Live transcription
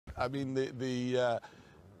I mean,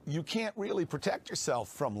 you can't really protect yourself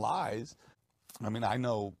from lies. I mean, I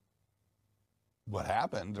know what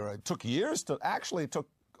happened, or it took years to, actually it took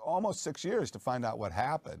almost 6 years to find out what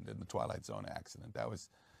happened in the Twilight Zone accident. That was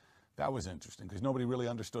interesting, because nobody really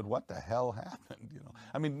understood what the hell happened, you know.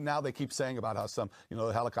 I mean, now they keep saying about how some, you know,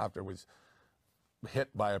 the helicopter was hit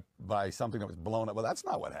by something that was blown up. Well, that's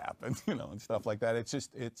not what happened, you know, and stuff like that. It's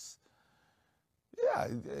just,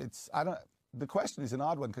 the question is an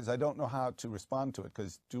odd one, because I don't know how to respond to it,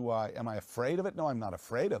 because am I afraid of it? No, I'm not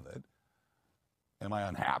afraid of it. Am I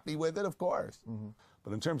unhappy with it? Of course. Mm-hmm.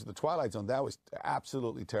 But in terms of the Twilight Zone, that was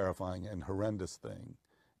absolutely terrifying and horrendous thing.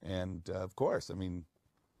 And of course, I mean,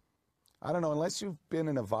 I don't know, unless you've been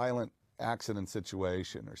in a violent accident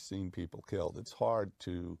situation or seen people killed, it's hard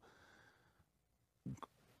to,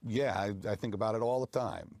 yeah, I think about it all the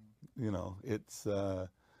time. You know, it's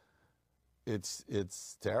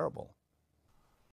terrible.